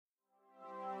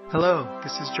Hello,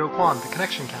 this is Joe Kwan, the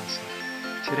Connection Counselor.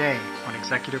 Today on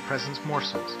Executive Presence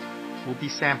Morsels, we'll be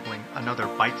sampling another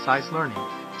bite-sized learning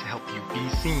to help you be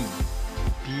seen,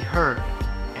 be heard,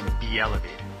 and be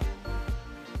elevated.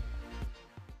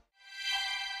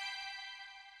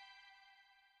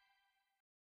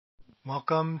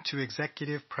 Welcome to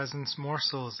Executive Presence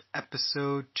Morsels,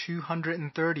 episode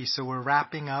 230. So we're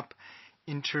wrapping up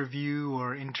interview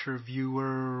or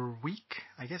interviewer week.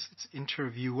 I guess it's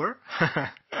interviewer.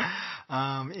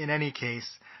 In any case,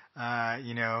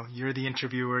 you're the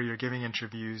interviewer, you're giving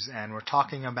interviews, and we're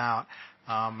talking about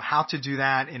how to do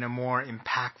that in a more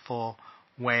impactful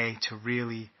way to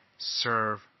really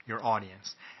serve your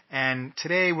audience. And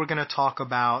today we're going to talk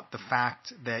about the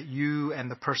fact that you and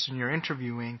the person you're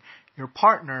interviewing, you're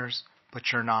partners, but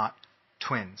you're not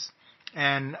twins.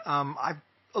 And I've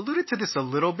alluded to this a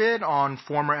little bit on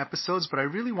former episodes, but I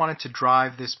really wanted to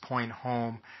drive this point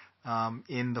home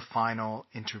in the final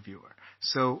interviewer.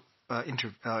 So, in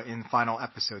the final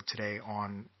episode today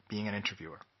on being an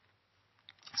interviewer.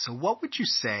 So what would you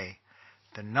say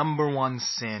the number one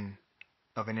sin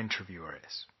of an interviewer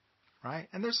is? Right?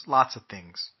 And there's lots of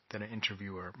things that an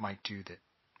interviewer might do that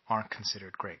aren't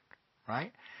considered great,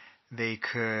 right? They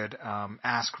could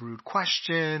ask rude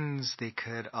questions. They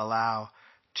could allow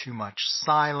too much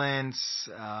silence.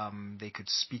 They could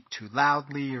speak too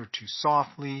loudly or too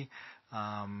softly.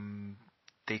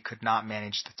 They could not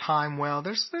manage the time well.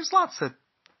 There's lots of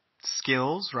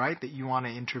skills, right, that you want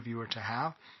an interviewer to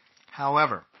have.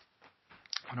 However,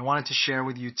 what I wanted to share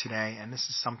with you today, and this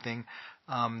is something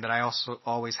that I also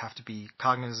always have to be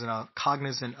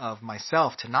cognizant of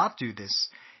myself to not do this,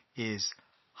 is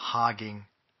hogging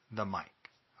the mic.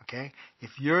 Okay?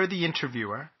 If you're the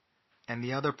interviewer and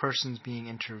the other person's being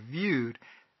interviewed,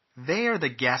 they are the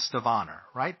guest of honor,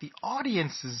 right? The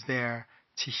audience is there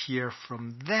to hear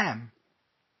from them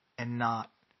and not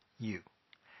you.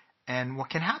 And what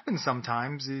can happen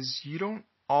sometimes is you don't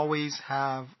always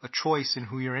have a choice in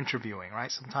who you're interviewing,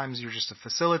 right? Sometimes you're just a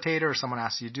facilitator or someone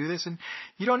asks you to do this and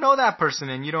you don't know that person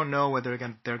and you don't know whether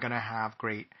they're going to have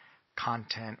great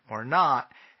content or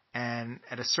not. And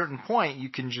at a certain point, you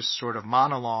can just sort of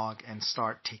monologue and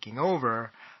start taking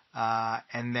over.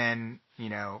 And then,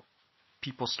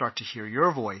 people start to hear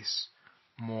your voice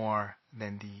more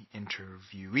than the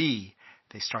interviewee.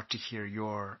 They start to hear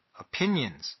your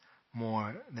opinions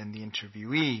more than the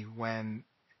interviewee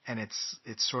and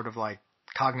it's sort of like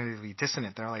cognitively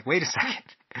dissonant. They're like, wait a second,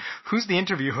 who's the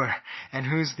interviewer and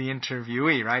who's the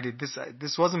interviewee, right?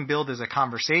 This wasn't billed as a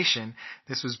conversation.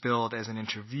 This was billed as an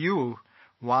interview.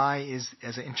 Why is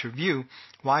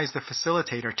the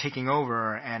facilitator taking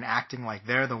over and acting like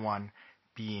they're the one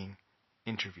being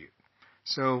interviewed?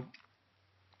 So,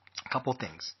 a couple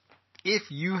things. If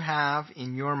you have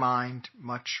in your mind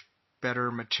much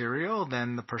better material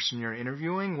than the person you're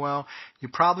interviewing, well, you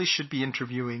probably should be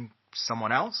interviewing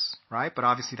someone else, right? But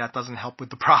obviously that doesn't help with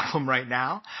the problem right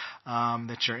now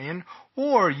that you're in.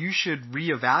 Or you should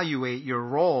reevaluate your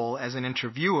role as an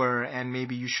interviewer and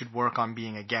maybe you should work on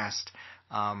being a guest.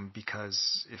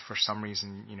 Because if for some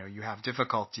reason, you have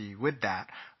difficulty with that,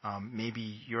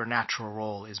 maybe your natural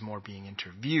role is more being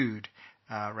interviewed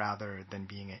rather than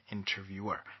being an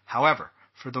interviewer. However,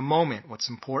 for the moment, what's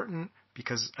important,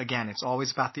 because again, it's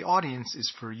always about the audience, is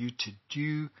for you to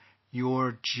do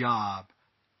your job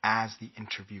as the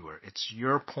interviewer. It's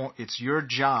your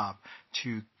job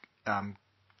to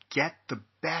get the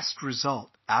best result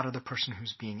out of the person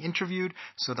who's being interviewed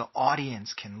so the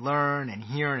audience can learn and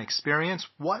hear and experience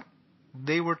what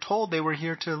they were told they were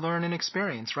here to learn and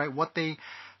experience, right? What they,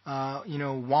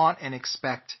 want and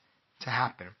expect to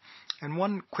happen. And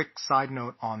one quick side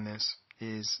note on this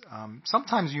is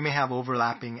sometimes you may have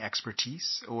overlapping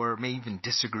expertise or may even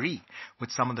disagree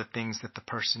with some of the things that the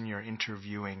person you're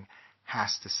interviewing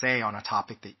has to say on a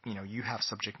topic that, you have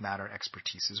subject matter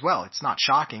expertise as well. It's not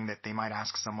shocking that they might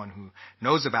ask someone who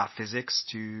knows about physics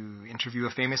to interview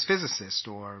a famous physicist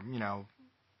or,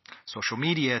 social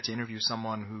media to interview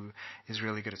someone who is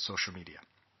really good at social media.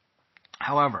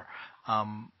 However,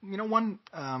 one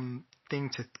thing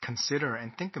to consider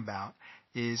and think about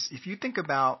is if you think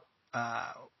about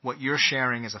what you're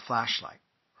sharing as a flashlight,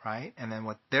 right? And then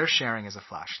what they're sharing as a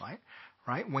flashlight,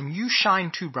 right? When you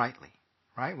shine too brightly,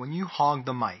 right? When you hog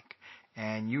the mic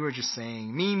and you are just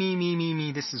saying,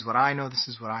 me, this is what I know, this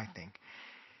is what I think,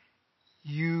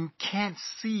 you can't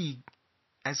see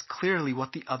as clearly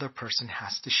what the other person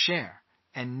has to share.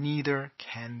 And neither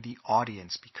can the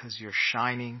audience because you're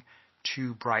shining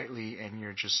too brightly and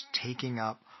you're just taking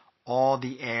up all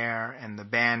the air and the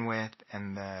bandwidth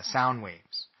and the sound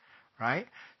waves, right?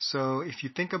 So if you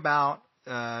think about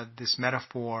this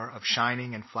metaphor of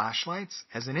shining and flashlights,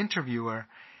 as an interviewer,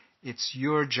 it's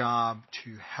your job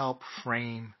to help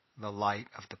frame the light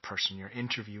of the person you're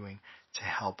interviewing to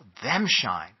help them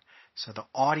shine so the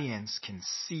audience can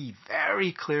see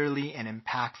very clearly and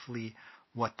impactfully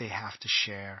what they have to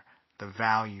share, the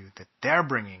value that they're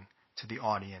bringing to the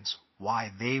audience,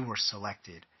 why they were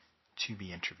selected to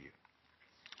be interviewed.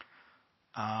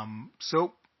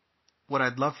 So what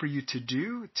I'd love for you to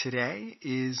do today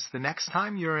is the next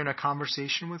time you're in a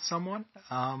conversation with someone,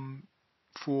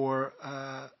 for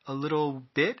a little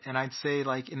bit, and I'd say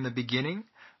like in the beginning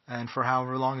and for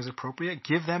however long is appropriate,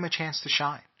 give them a chance to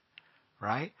shine,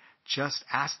 right? Just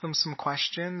ask them some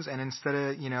questions, and instead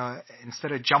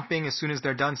of jumping as soon as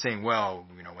they're done saying, well,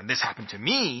 when this happened to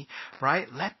me,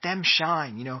 right? Let them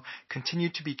shine, continue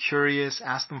to be curious,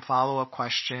 ask them follow-up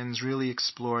questions, really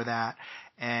explore that,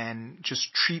 and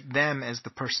just treat them as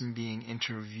the person being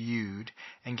interviewed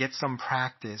and get some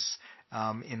practice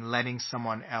in letting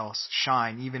someone else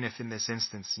shine, even if in this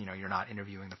instance, you're not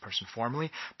interviewing the person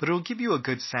formally, but it'll give you a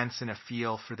good sense and a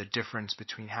feel for the difference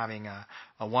between having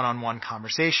a one-on-one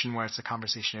conversation where it's a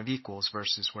conversation of equals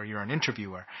versus where you're an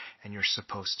interviewer and you're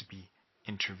supposed to be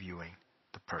interviewing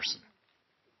the person.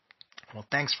 Well,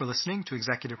 thanks for listening to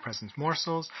Executive Presence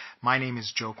Morsels. My name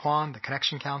is Joe Kwan, the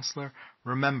Connection Counselor.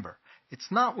 Remember, it's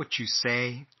not what you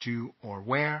say, do, or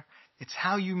wear. It's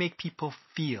how you make people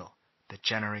feel that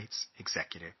generates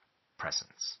executive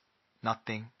presence.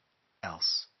 Nothing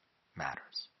else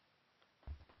matters.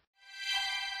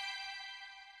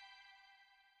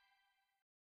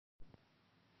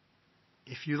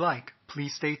 If you like,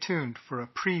 please stay tuned for a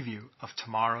preview of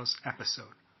tomorrow's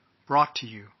episode, brought to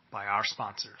you by our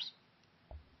sponsors.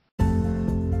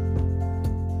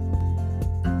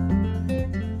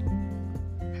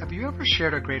 Have you ever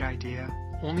shared a great idea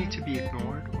only to be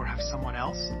ignored or have someone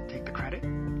else take the credit?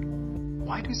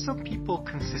 Why do some people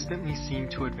consistently seem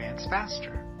to advance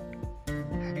faster?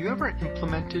 Have you ever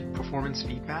implemented performance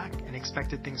feedback and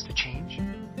expected things to change,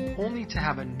 only to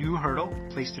have a new hurdle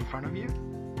placed in front of you?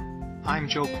 I'm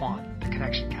Joe Kwan, the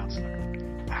Connection Counselor.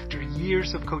 After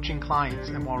years of coaching clients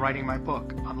and while writing my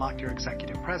book, Unlock Your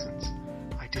Executive Presence,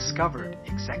 I discovered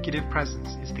executive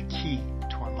presence is the key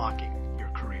to unlocking your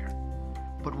career.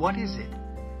 But what is it?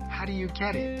 How do you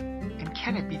get it? And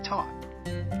can it be taught?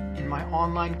 In my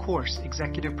online course,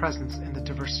 Executive Presence and the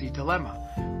Diversity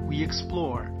Dilemma, we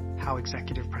explore how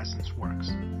executive presence works.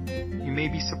 You may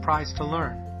be surprised to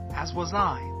learn, as was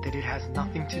I, that it has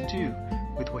nothing to do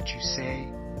with what you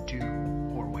say, do,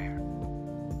 or wear.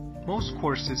 Most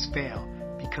courses fail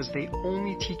because they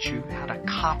only teach you how to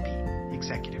copy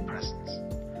executive presence.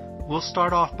 We'll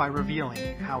start off by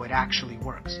revealing how it actually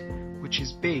works, which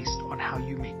is based on how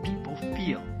you make people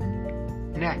feel.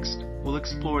 Next, we'll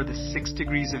explore the 6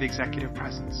 degrees of executive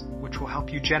presence, which will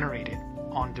help you generate it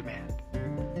on demand.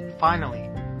 Finally,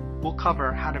 we'll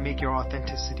cover how to make your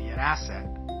authenticity an asset,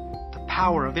 the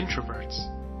power of introverts,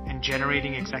 and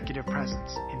generating executive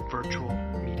presence in virtual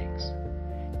meetings.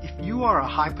 If you are a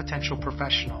high potential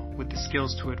professional with the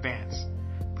skills to advance,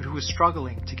 but who is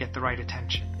struggling to get the right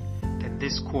attention, then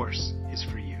this course is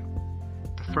for you.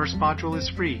 The first module is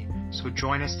free, so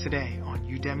join us today on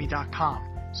udemy.com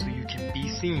so you can be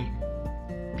seen,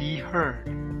 be heard,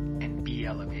 and be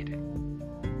elevated.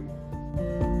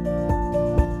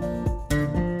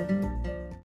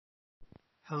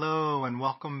 Hello, and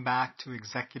welcome back to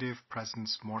Executive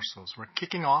Presence Morsels. We're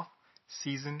kicking off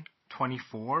season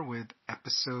 24 with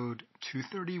episode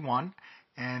 231,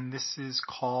 and this is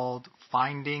called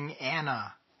Finding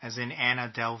Anna, as in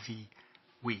Anna Delvey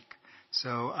Week.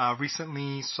 So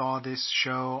recently saw this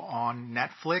show on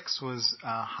Netflix, was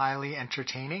highly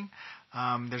entertaining.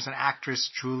 There's an actress,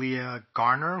 Julia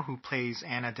Garner, who plays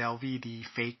Anna Delvey, the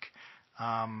fake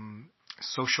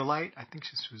socialite. I think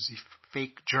this was the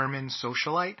fake German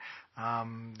socialite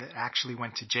that actually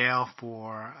went to jail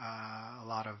for a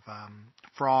lot of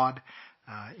fraud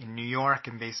in New York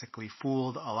and basically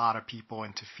fooled a lot of people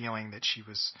into feeling that she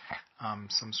was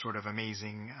some sort of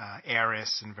amazing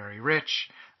heiress and very rich,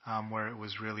 where it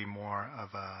was really more of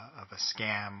a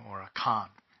scam or a con.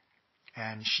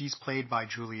 And she's played by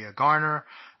Julia Garner.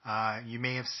 You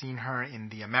may have seen her in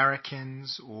The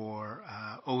Americans or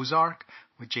Ozark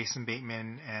with Jason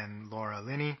Bateman and Laura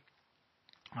Linney.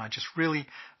 Just really,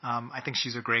 I think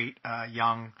she's a great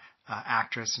young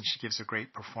actress, and she gives a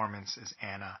great performance as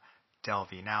Anna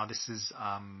Delvey. Now, this is,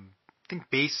 I think,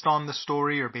 based on the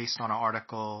story or based on an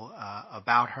article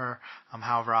about her.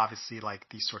 However, obviously, like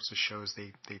these sorts of shows,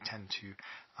 they tend to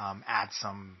add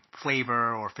some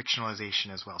flavor or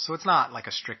fictionalization as well. So it's not like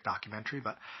a strict documentary,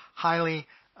 but highly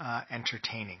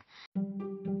entertaining.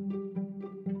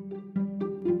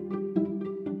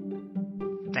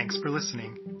 Thanks for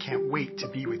listening. Can't wait to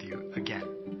be with you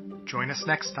again. Join us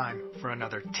next time for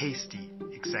another tasty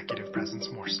executive presence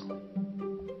morsel.